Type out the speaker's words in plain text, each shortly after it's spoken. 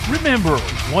Remember,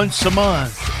 once a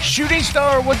month, Shooting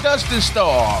Star with Dustin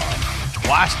Starr.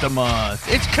 Twice a month,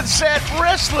 it's Cassette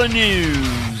Wrestling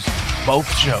News. Both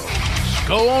shows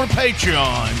go on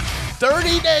Patreon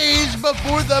 30 days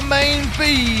before the main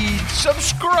feed.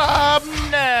 Subscribe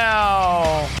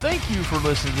now. Thank you for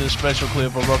listening to this special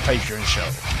clip of our Patreon show.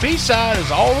 B-side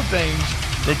is all the things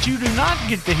that you do not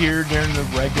get to hear during the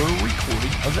regular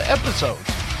recording of the episodes.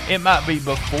 It might be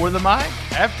before the mic,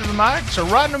 after the mics, or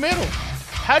right in the middle.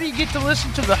 How do you get to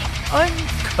listen to the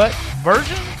uncut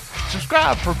version?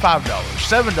 Subscribe for $5,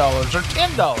 $7, or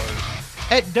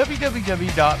 $10 at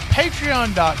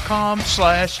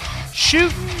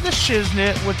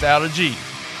www.patreon.com/shootingtheshiznit without a G.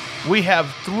 We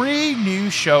have 3 new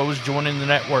shows joining the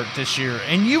network this year,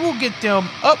 and you will get them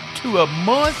up to a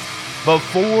month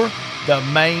before the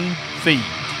main feed.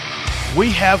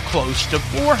 We have close to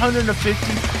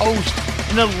 450 posts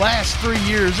in the last 3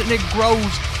 years, and it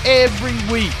grows every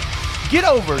week. Get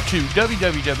over to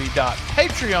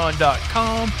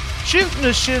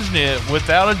www.patreon.com/shootingtheshiznit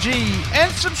without a G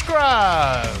and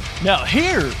subscribe. Now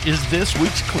here is this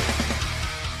week's clip.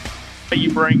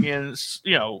 You bring in,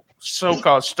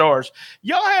 so-called stars.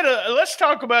 Y'all let's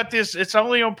talk about this. It's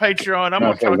only on Patreon. I'm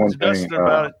going to talk to Dustin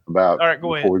about it. All right,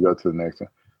 go ahead. Before we go to the next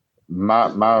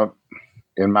one,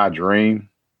 in my dream,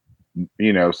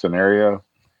 scenario,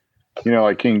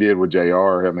 like King did with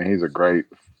JR. I mean, he's a great,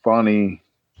 funny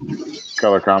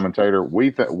color commentator.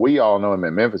 We all know him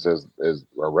in Memphis as a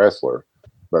wrestler,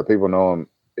 but people know him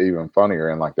even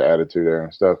funnier in like the attitude era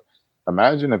and stuff.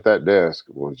 Imagine if that desk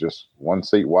was just one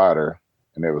seat wider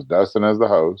and it was Dustin as the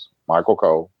host, Michael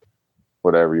Cole,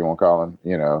 whatever you want to call him,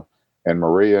 and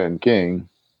Maria and King,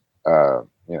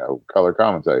 color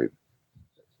commentate.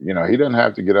 He doesn't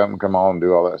have to get up and come on and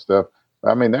do all that stuff.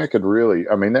 I mean, that would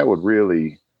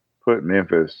really put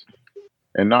Memphis,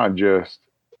 and not just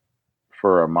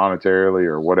for a monetarily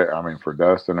or whatever, I mean, for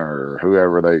Dustin or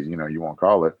whoever they, you want to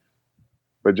call it,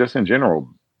 but just in general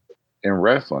in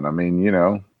wrestling. I mean,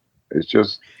 it's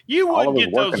just, you wouldn't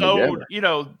get those old,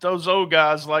 those old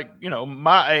guys like,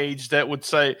 my age that would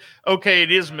say, okay,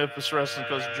 it is Memphis wrestling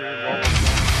because Jerry Lawler.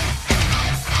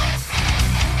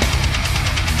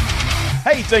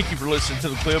 Hey, thank you for listening to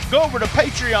the clip. Go over to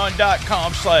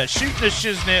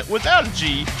patreon.com/shootingtheshiznit without a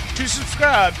G to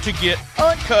subscribe to get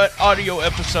uncut audio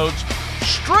episodes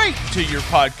straight to your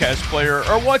podcast player,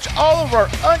 or watch all of our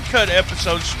uncut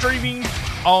episodes streaming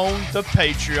on the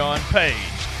Patreon page.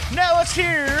 Now let's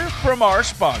hear from our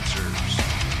sponsors.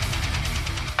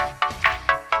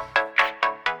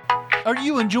 Are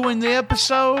you enjoying the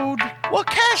episode? Well,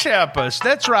 Cash App us.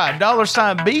 That's right,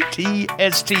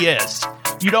 $BTSTS.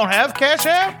 You don't have Cash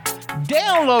App?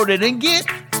 Download it and get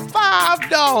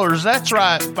 $5. That's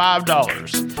right,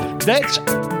 $5. That's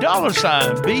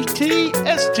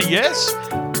 $BTSTS,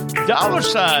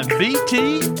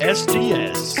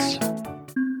 $BTSTS.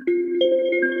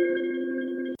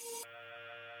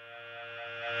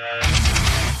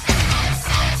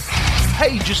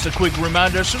 Hey, just a quick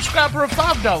reminder, subscribe for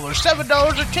 $5,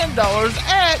 $7, or $10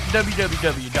 at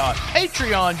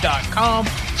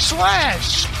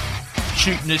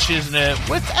www.patreon.com/shootingtheshiznit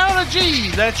without a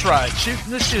G. That's right, Shooting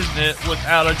the Shiznit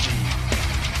without a G.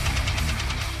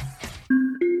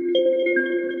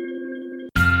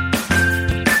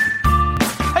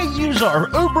 Use our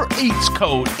Uber Eats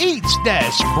code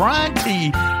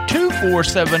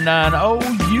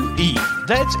EATS-BRIAN-T24790UE.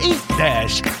 That's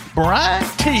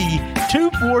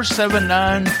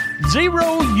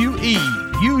EATS-BRIAN-T24790UE.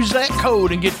 Use that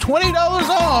code and get $20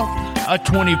 off a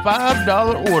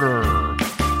 $25 order.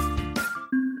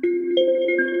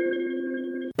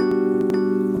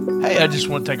 Hey, I just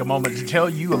want to take a moment to tell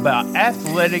you about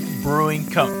Athletic Brewing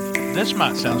Company. This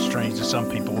might sound strange to some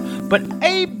people, but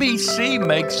ABC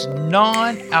makes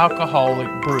non-alcoholic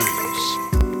brews.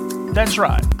 That's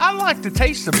right. I like to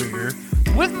taste the beer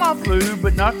with my food,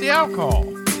 but not the alcohol.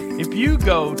 If you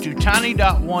go to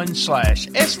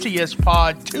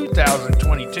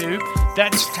tiny.1/STSPod2022,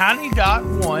 that's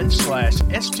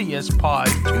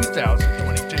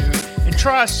tiny.1/STSPod2022, and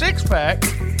try a 6-pack,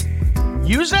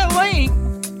 use that link.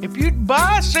 If you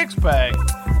buy a 6-pack,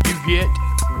 you get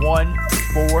one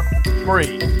for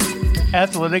free.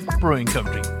 Athletic Brewing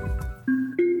Company.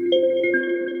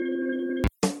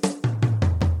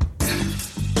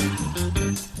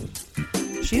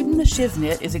 Shooting the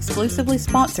Shiznit is exclusively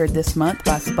sponsored this month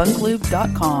by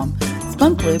spunklube.com.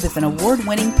 Spunklube is an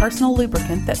award-winning personal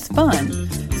lubricant that's fun.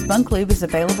 Spunklube is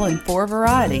available in 4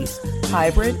 varieties: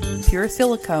 hybrid, pure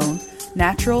silicone,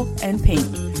 natural, and pink.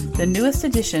 The newest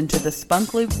addition to the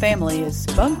Spunklube family is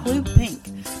Spunklube Pink.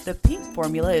 The pink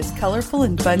formula is colorful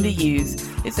and fun to use.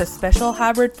 It's a special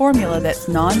hybrid formula that's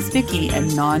non-sticky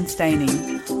and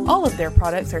non-staining. All of their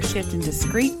products are shipped in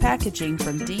discreet packaging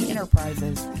from D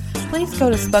Enterprises. Please go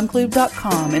to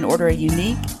spunklube.com and order a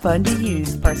unique,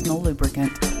 fun-to-use personal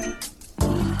lubricant.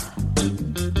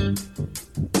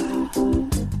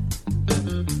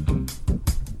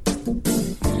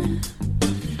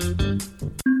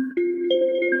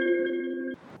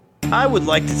 I would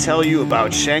like to tell you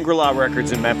about Shangri-La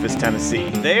Records in Memphis, Tennessee.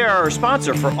 They are our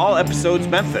sponsor for all episodes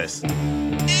Memphis.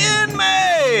 In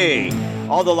May!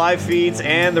 All the live feeds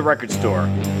and the record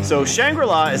store. So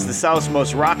Shangri-La is the South's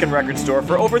most rockin' record store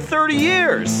for over 30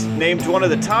 years. Named one of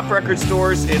the top record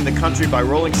stores in the country by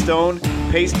Rolling Stone,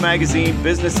 Paste Magazine,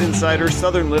 Business Insider,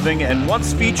 Southern Living, and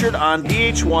once featured on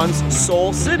VH1's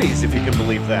Soul Cities, if you can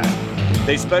believe that.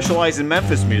 They specialize in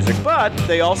Memphis music, but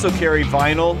they also carry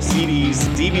vinyl, CDs,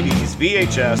 DVDs,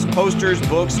 VHS, posters,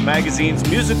 books, magazines,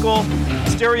 musical,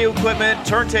 stereo equipment,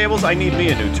 turntables. I need me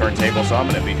a new turntable, so I'm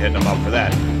going to be hitting them up for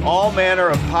that. All manner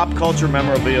of pop culture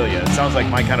memorabilia. It sounds like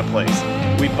my kind of place.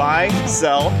 We buy,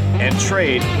 sell, and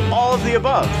trade all of the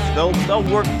above.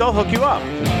 They'll hook you up.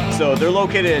 So they're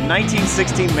located at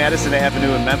 1916 Madison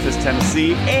Avenue in Memphis,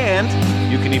 Tennessee, and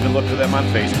you can even look for them on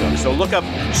Facebook. So look up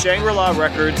Shangri-La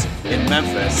Records in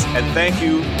Memphis, and thank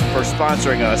you for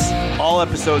sponsoring us. All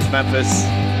episodes Memphis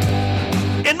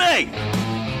in May.